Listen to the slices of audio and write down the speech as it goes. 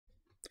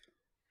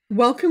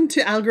Welcome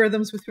to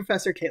Algorithms with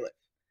Professor Caleb.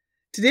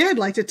 Today I'd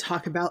like to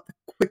talk about the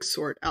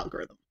Quicksort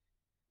algorithm.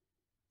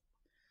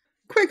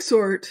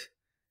 Quicksort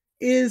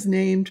is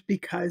named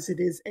because it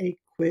is a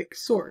quick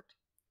sort.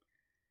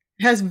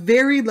 It has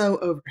very low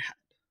overhead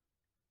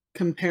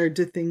compared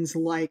to things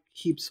like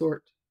heap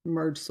sort,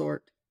 merge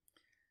sort.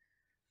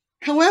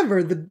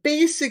 However, the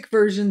basic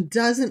version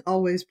doesn't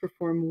always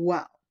perform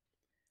well,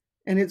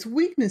 and its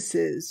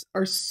weaknesses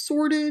are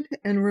sorted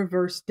and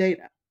reversed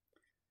data.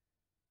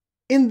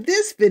 In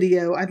this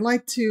video, I'd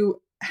like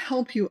to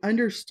help you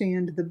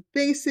understand the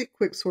basic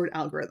quicksort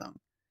algorithm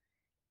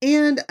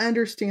and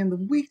understand the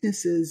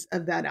weaknesses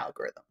of that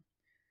algorithm.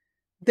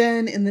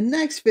 Then in the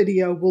next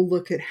video, we'll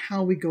look at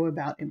how we go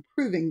about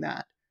improving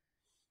that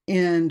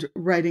and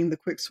writing the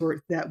quicksort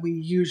that we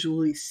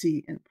usually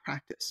see in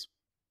practice.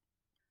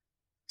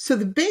 So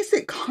the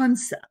basic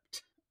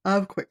concept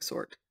of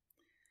quicksort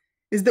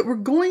is that we're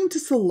going to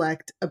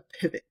select a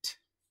pivot,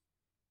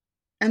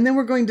 and then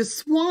we're going to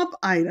swap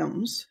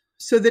items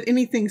so that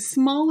anything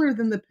smaller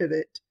than the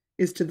pivot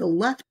is to the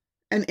left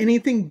and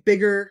anything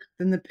bigger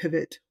than the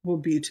pivot will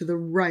be to the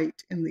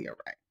right in the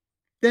array.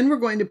 Then we're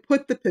going to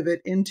put the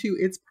pivot into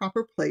its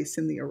proper place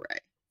in the array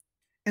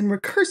and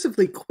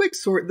recursively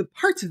quicksort the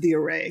parts of the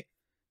array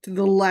to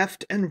the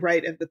left and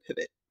right of the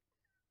pivot.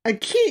 A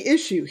key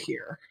issue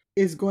here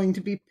is going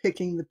to be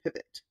picking the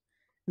pivot,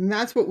 and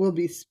that's what we'll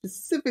be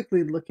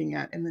specifically looking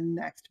at in the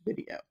next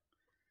video.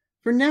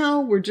 For now,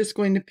 we're just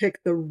going to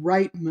pick the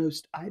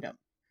rightmost item.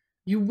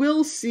 You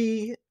will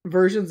see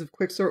versions of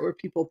Quicksort where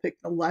people pick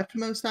the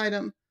leftmost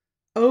item.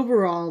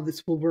 Overall,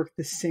 this will work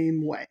the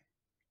same way.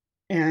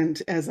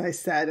 And as I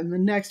said, in the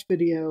next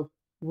video,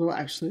 we'll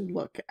actually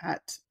look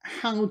at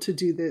how to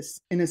do this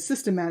in a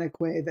systematic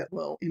way that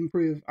will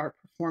improve our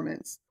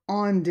performance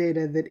on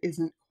data that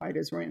isn't quite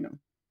as random.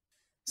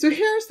 So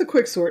here's the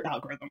Quicksort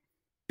algorithm.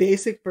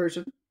 Basic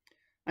version.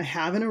 I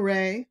have an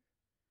array.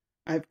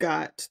 I've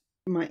got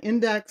my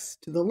index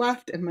to the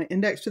left and my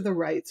index to the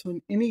right. So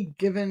in any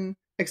given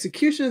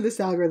execution of this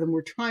algorithm,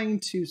 we're trying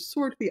to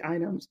sort the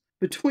items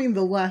between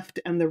the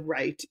left and the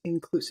right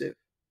inclusive.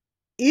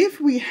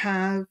 If we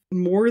have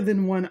more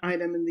than one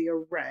item in the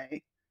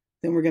array,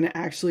 then we're going to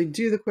actually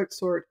do the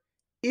quicksort.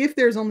 If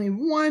there's only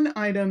one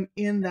item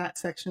in that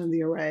section of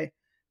the array,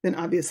 then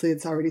obviously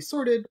it's already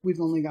sorted.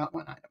 We've only got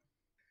one item.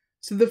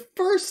 So the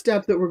first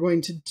step that we're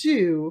going to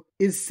do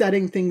is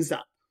setting things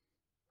up.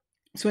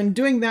 So in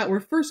doing that, we're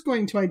first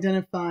going to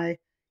identify,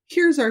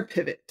 here's our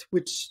pivot,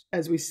 which,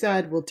 as we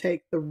said, will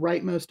take the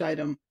rightmost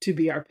item to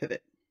be our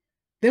pivot.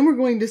 Then we're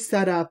going to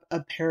set up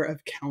a pair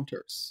of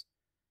counters.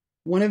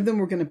 One of them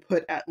we're going to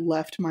put at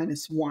left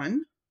 -1,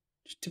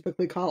 which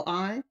typically call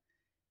I,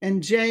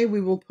 and J we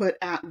will put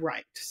at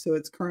right, so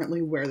it's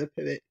currently where the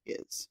pivot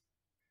is.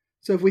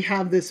 So if we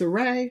have this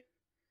array,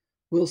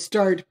 we'll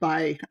start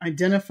by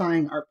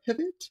identifying our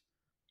pivot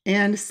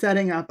and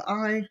setting up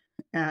I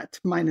at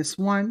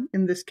 -1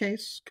 in this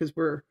case, because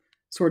we're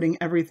sorting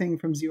everything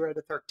from 0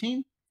 to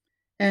 13,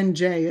 and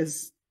J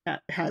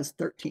has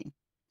 13.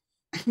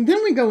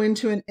 Then we go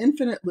into an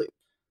infinite loop,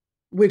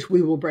 which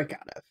we will break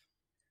out of.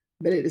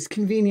 But it is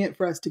convenient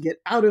for us to get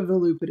out of the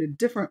loop at a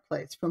different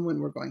place from when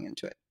we're going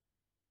into it.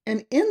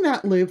 And in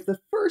that loop,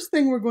 the first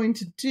thing we're going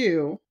to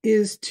do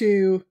is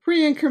to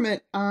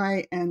pre-increment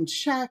I and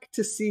check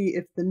to see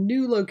if the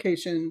new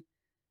location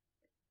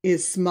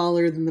is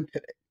smaller than the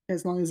pivot.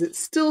 As long as it's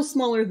still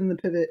smaller than the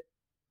pivot,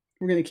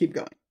 we're going to keep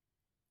going.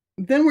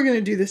 Then we're going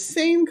to do the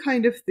same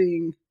kind of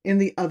thing in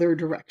the other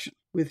direction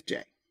with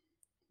J.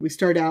 We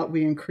start out,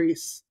 we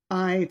increase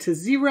I to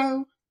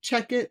 0,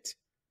 check it.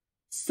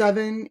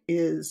 7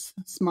 is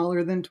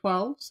smaller than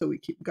 12, so we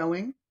keep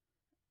going.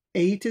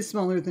 8 is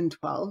smaller than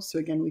 12, so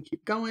again, we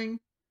keep going.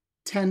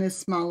 10 is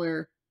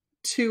smaller.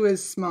 2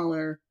 is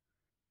smaller.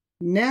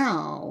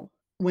 Now,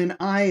 when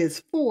I is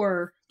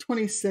 4,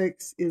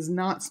 26 is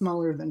not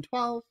smaller than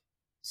 12,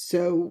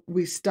 so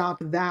we stop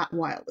that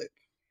while loop.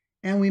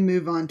 And we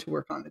move on to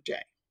work on the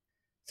J.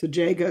 So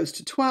J goes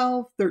to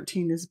 12,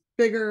 13 is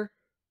bigger.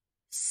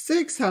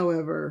 6,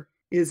 however,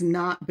 is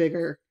not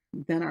bigger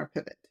than our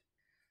pivot.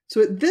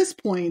 So at this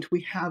point,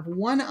 we have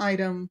one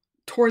item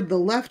toward the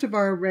left of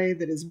our array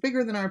that is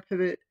bigger than our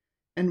pivot,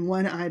 and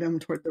one item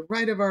toward the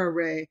right of our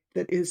array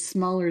that is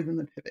smaller than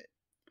the pivot.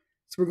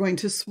 So we're going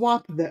to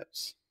swap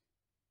those.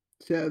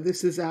 So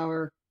this is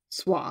our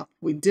swap.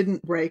 We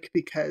didn't break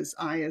because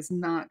I is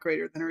not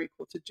greater than or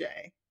equal to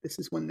J. This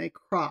is when they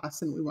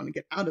cross and we want to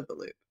get out of the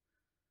loop.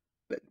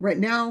 But right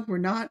now, we're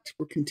not.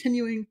 We're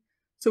continuing.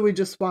 So we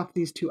just swap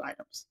these two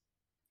items.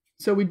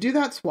 So we do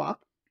that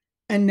swap.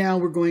 And now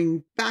we're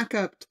going back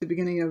up to the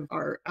beginning of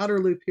our outer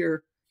loop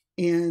here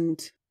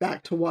and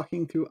back to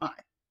walking through I.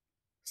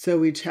 So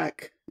we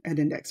check at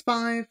index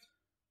 5,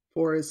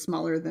 4 is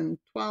smaller than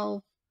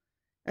 12.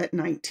 At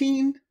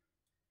 19,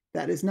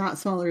 that is not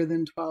smaller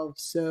than 12,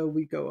 so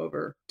we go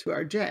over to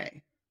our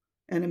J.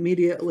 And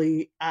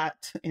immediately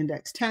at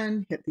index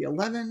 10, hit the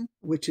 11,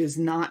 which is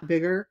not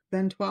bigger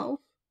than 12.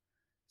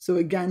 So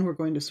again, we're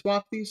going to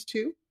swap these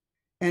two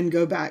and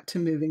go back to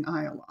moving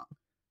I along.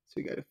 So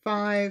we go to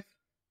 5,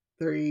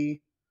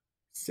 3,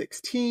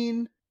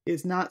 16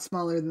 is not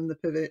smaller than the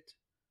pivot.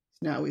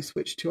 So now we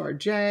switch to our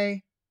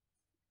J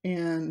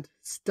and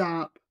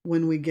stop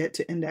when we get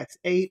to index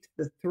 8.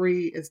 The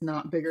 3 is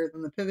not bigger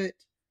than the pivot.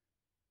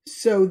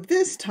 So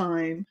this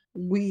time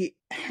we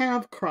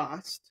have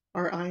crossed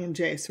our I and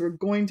J, so we're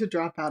going to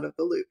drop out of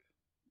the loop.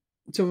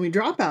 So when we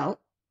drop out,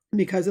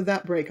 because of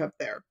that breakup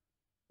there,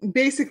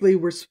 basically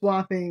we're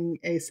swapping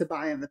a sub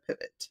I and the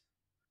pivot.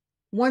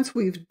 Once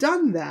we've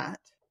done that,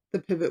 the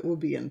pivot will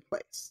be in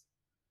place.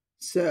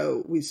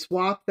 So we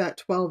swap that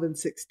 12 and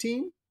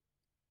 16,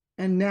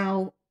 and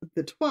now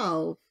the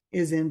 12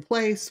 is in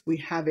place. We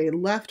have a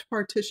left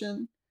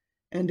partition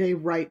and a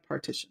right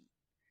partition.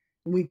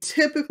 We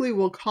typically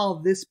will call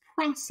this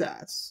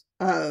process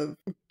of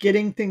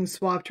getting things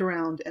swapped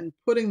around and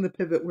putting the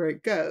pivot where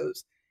it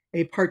goes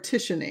a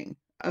partitioning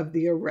of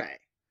the array.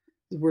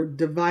 We're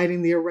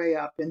dividing the array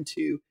up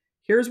into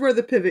here's where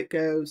the pivot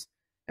goes.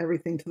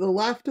 Everything to the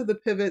left of the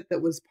pivot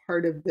that was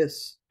part of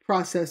this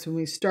process when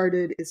we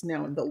started is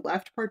now in the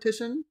left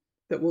partition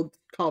that we'll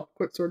call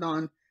Quicksort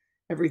on.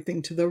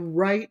 Everything to the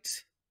right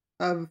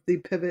of the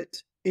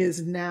pivot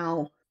is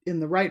now in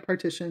the right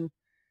partition,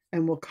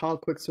 and we'll call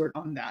Quicksort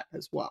on that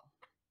as well.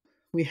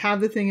 We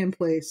have the thing in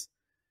place.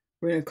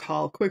 We're going to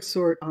call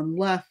Quicksort on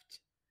left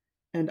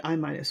and I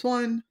minus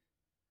 1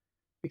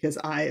 because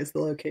I is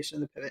the location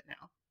of the pivot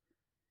now.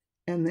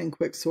 And then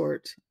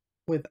Quicksort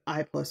with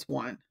I plus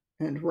 1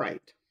 and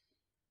right.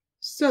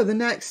 So the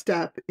next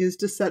step is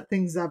to set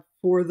things up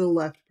for the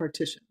left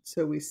partition.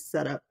 So we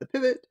set up the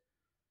pivot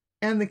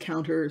and the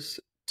counters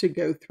to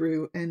go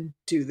through and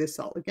do this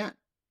all again.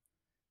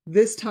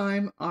 This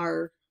time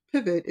our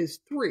pivot is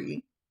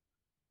 3.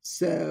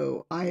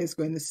 So I is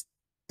going to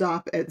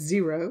stop at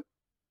 0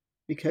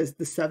 because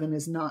the 7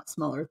 is not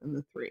smaller than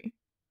the 3.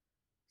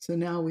 So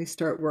now we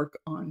start work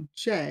on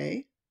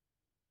J.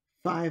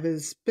 5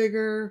 is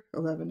bigger,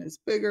 11 is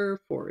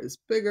bigger, 4 is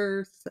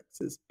bigger, 6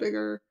 is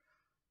bigger.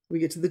 We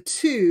get to the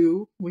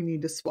 2, we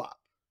need to swap.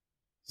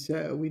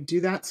 So we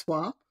do that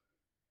swap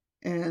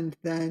and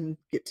then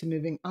get to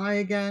moving I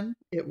again.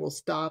 It will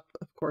stop,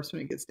 of course,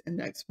 when it gets to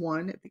index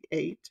 1 at the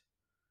 8.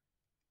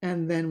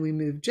 And then we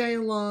move J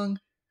along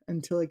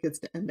until it gets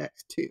to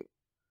index 2.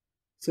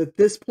 So at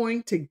this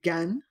point,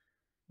 again,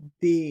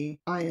 the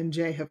I and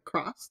J have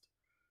crossed.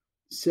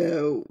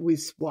 So we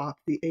swap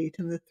the 8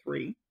 and the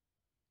 3.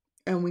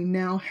 And we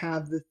now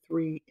have the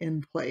 3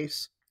 in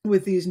place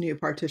with these new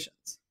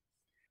partitions.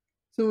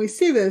 So when we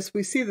see this,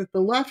 we see that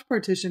the left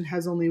partition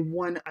has only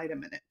one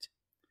item in it.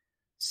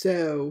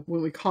 So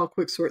when we call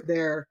Quicksort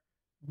there,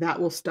 that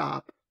will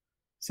stop.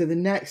 So the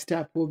next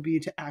step will be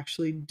to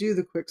actually do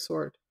the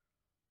Quicksort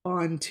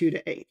on 2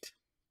 to 8.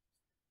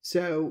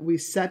 So we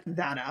set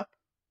that up.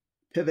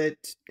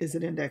 Pivot is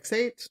at index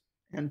 8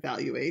 and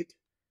value 8.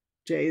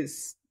 J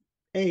is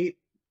 8,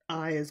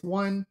 I is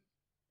 1,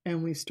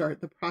 and we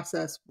start the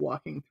process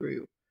walking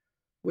through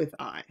with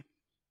I.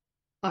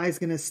 I is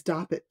going to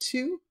stop at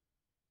 2.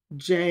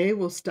 J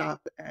will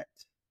stop at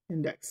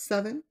index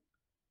 7,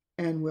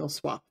 and we'll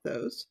swap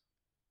those.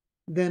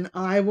 Then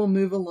I will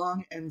move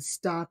along and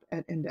stop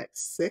at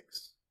index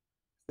 6.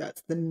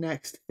 That's the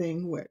next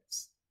thing where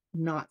it's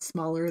not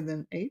smaller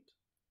than 8.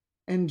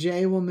 And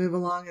J will move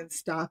along and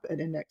stop at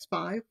index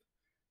 5,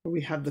 where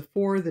we have the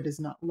 4 that is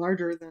not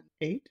larger than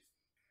 8.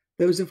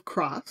 Those have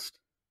crossed.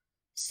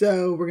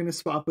 So we're going to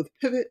swap with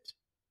pivot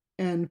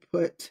and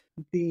put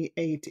the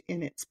 8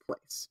 in its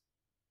place.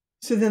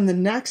 So then the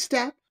next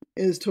step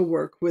is to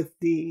work with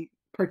the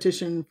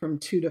partition from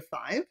 2 to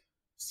 5.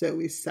 So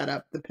we set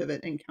up the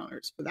pivot and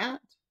counters for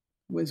that.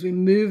 As we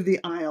move the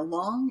I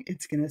along,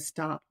 it's going to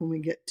stop when we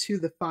get to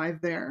the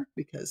 5 there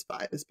because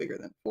 5 is bigger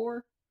than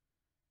 4.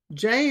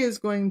 J is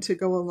going to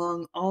go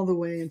along all the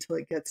way until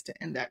it gets to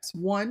index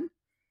 1.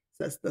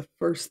 So that's the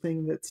first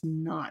thing that's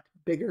not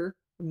bigger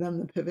than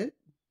the pivot.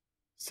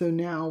 So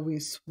now we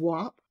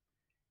swap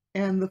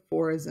and the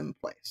 4 is in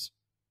place.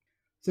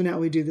 So now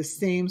we do the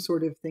same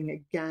sort of thing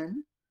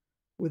again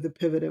with a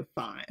pivot of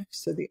 5.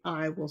 So the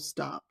I will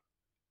stop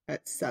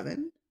at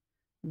 7.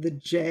 The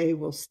J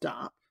will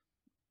stop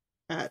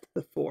at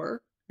the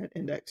 4 at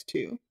index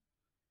 2.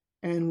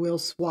 And we'll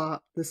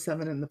swap the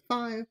 7 and the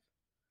 5.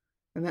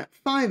 And that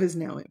 5 is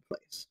now in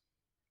place.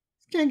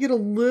 This can get a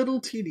little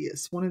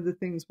tedious. One of the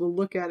things we'll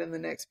look at in the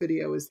next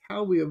video is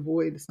how we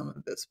avoid some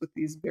of this with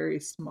these very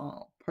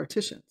small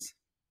partitions.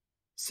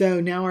 So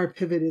now our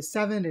pivot is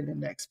 7 at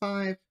index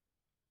 5.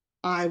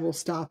 I will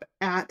stop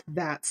at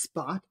that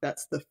spot.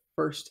 That's the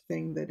first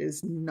thing that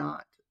is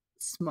not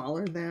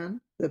smaller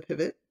than the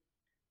pivot.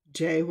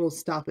 J will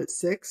stop at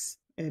 6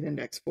 at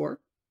index 4.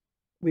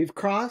 We've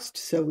crossed,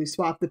 so we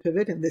swap the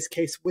pivot, in this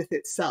case with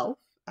itself,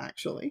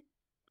 actually.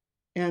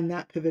 And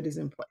that pivot is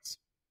in place.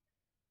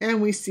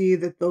 And we see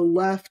that the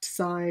left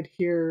side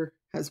here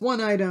has 1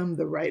 item,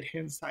 the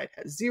right-hand side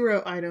has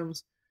 0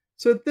 items.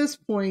 So at this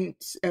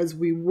point, as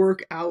we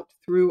work out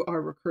through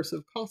our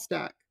recursive call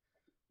stack,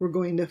 we're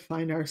going to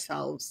find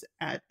ourselves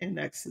at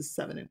indexes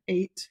 7 and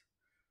 8.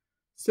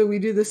 So we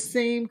do the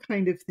same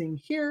kind of thing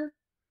here.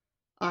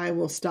 I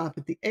will stop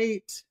at the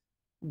 8,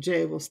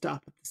 J will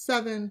stop at the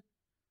 7,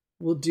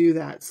 we'll do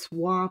that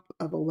swap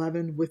of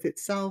 11 with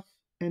itself,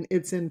 and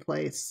it's in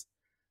place.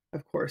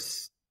 Of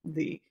course,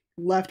 the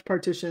left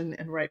partition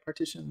and right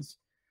partitions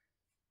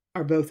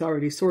are both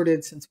already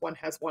sorted since one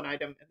has one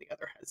item and the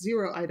other has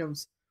 0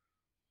 items.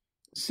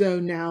 So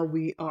now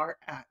we are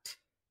at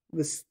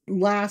this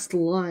last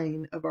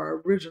line of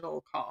our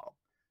original call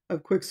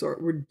of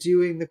quicksort. We're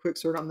doing the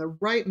quicksort on the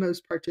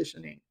rightmost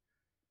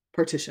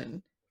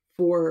partition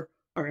for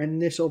our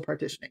initial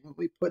partitioning when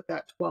we put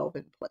that 12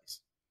 in place.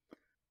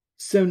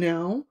 So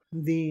now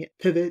the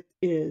pivot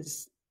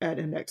is at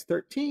index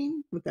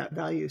 13 with that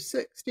value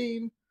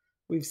 16.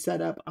 We've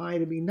set up I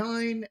to be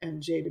 9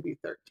 and J to be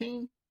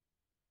 13.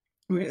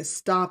 We're going to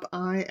stop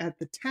I at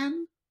the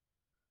 10.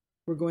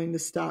 We're going to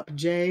stop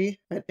J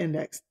at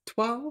index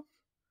 12.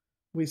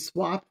 We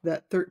swap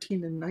that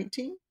 13 and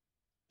 19,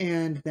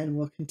 and then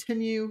we'll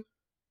continue.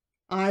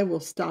 I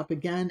will stop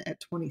again at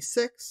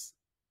 26.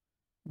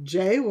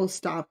 J will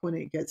stop when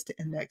it gets to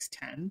index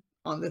 10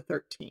 on the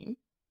 13.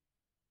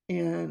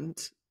 And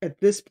at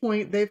this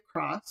point, they've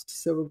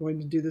crossed, so we're going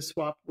to do the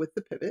swap with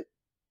the pivot.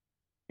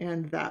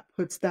 And that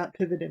puts that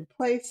pivot in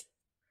place.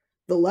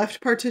 The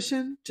left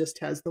partition just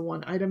has the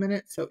one item in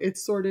it, so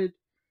it's sorted.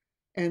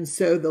 And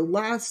so the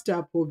last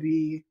step will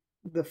be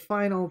the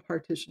final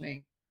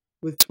partitioning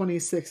with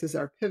 26 as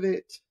our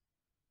pivot.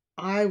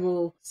 I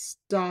will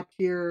stop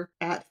here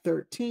at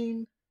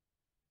 13.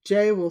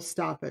 J will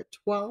stop at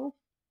 12.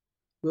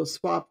 We'll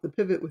swap the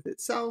pivot with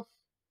itself.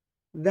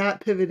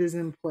 That pivot is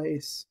in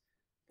place.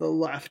 The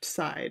left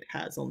side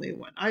has only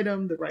one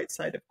item. The right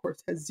side, of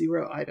course, has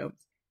 0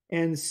 items.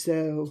 And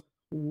so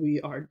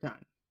we are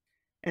done.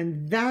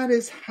 And that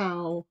is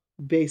how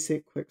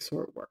basic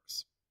quicksort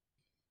works.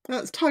 Now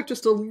let's talk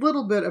just a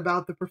little bit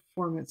about the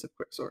performance of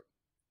quicksort.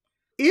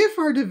 If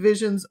our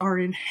divisions are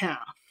in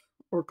half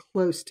or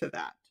close to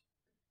that,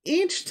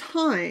 each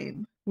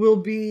time we'll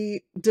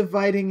be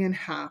dividing in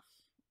half.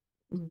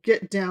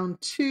 Get down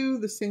to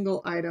the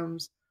single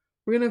items,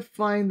 we're going to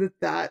find that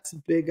that's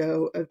big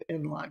O of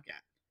n log n.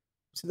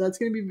 So that's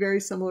going to be very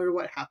similar to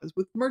what happens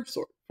with merge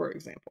sort, for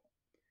example,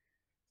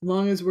 as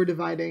long as we're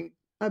dividing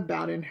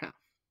about in half.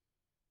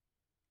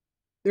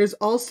 There's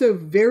also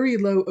very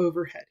low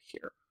overhead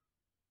here.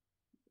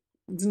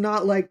 It's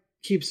not like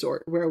keep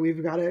sort, where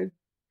we've got to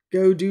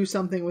go do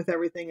something with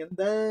everything and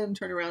then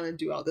turn around and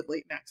do all the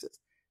latent access.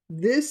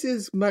 This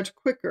is much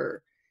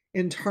quicker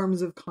in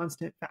terms of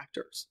constant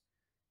factors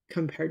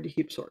compared to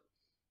heap sort.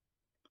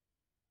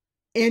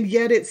 And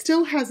yet it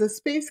still has a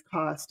space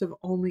cost of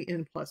only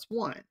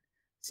n+1.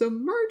 So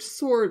merge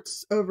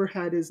sort's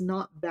overhead is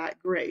not that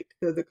great,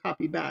 though the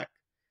copy back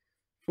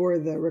for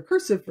the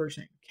recursive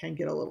version can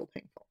get a little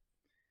painful.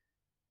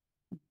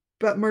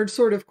 But merge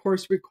sort, of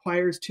course,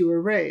 requires 2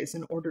 arrays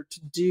in order to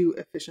do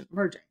efficient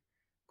merging.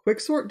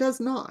 Quicksort does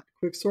not.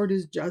 Quicksort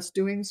is just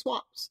doing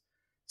swaps.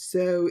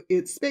 So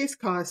its space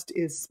cost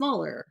is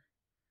smaller.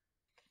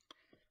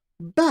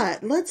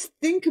 But let's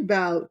think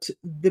about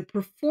the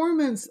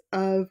performance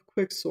of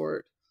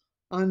quicksort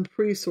on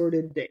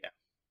pre-sorted data.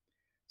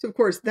 So of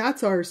course,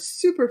 that's our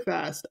super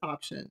fast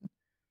option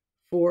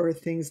for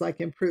things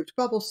like improved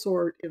bubble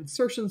sort,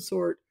 insertion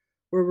sort,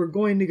 where we're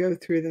going to go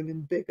through them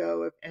in big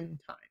O of n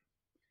time.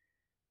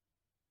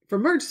 For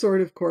merge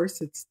sort, of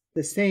course, it's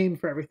the same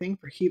for everything.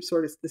 For heap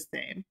sort, it's the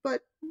same,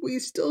 but we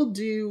still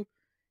do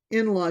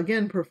n log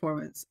n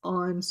performance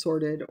on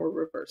sorted or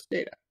reversed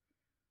data.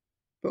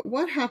 But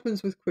what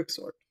happens with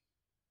quicksort?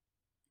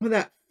 Well,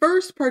 that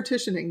first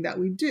partitioning that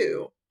we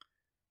do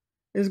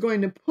is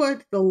going to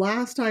put the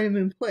last item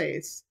in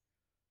place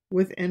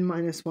with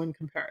n-1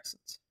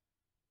 comparisons.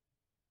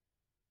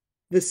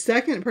 The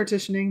second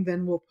partitioning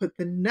then will put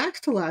the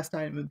next to last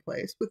item in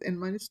place with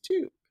n-2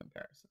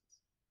 comparisons.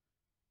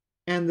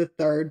 And the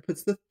third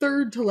puts the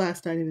third to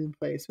last item in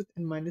place with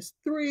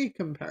n-3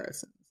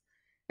 comparisons.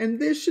 And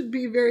this should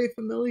be very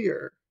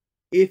familiar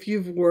if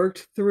you've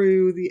worked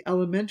through the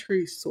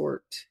elementary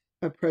sort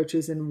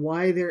approaches and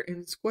why they're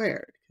n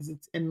squared, because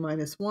it's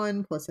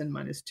n-1 plus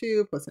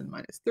n-2 plus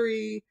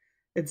n-3,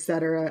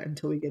 etc.,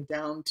 until we get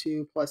down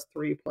to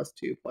 +3 plus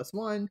 2 plus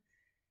 1.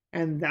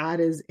 And that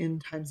is n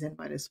times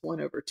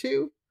n-1 over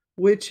 2,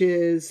 which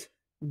is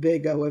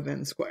big O of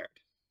n squared.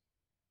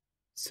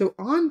 So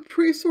on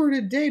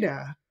pre-sorted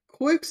data,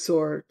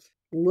 quicksort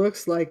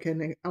looks like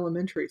an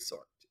elementary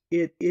sort.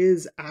 It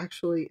is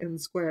actually n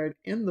squared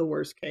in the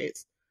worst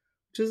case,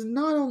 which is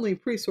not only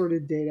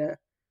pre-sorted data,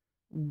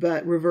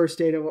 but reverse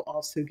data will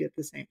also get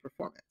the same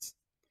performance.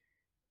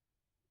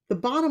 The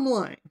bottom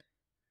line,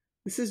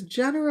 this is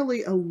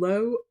generally a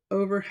low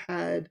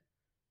overhead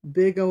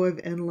big O of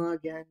n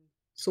log n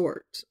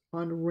sort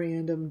on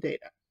random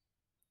data.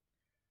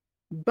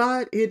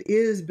 But it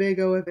is big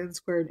O of n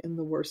squared in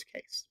the worst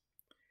case.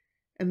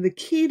 And the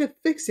key to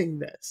fixing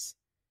this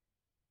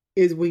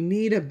is we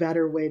need a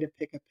better way to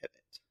pick a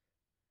pivot.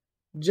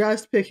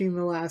 Just picking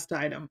the last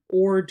item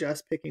or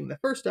just picking the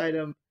first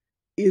item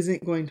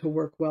isn't going to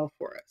work well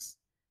for us.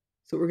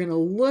 So what we're going to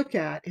look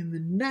at in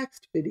the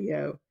next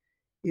video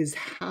is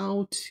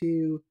how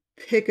to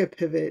pick a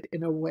pivot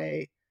in a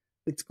way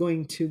it's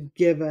going to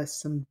give us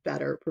some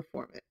better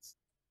performance.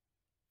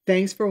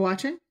 Thanks for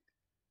watching.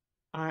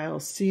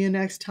 I'll see you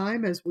next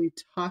time as we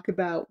talk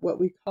about what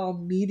we call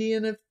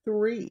median of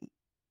 3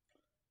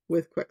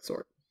 with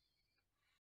Quicksort.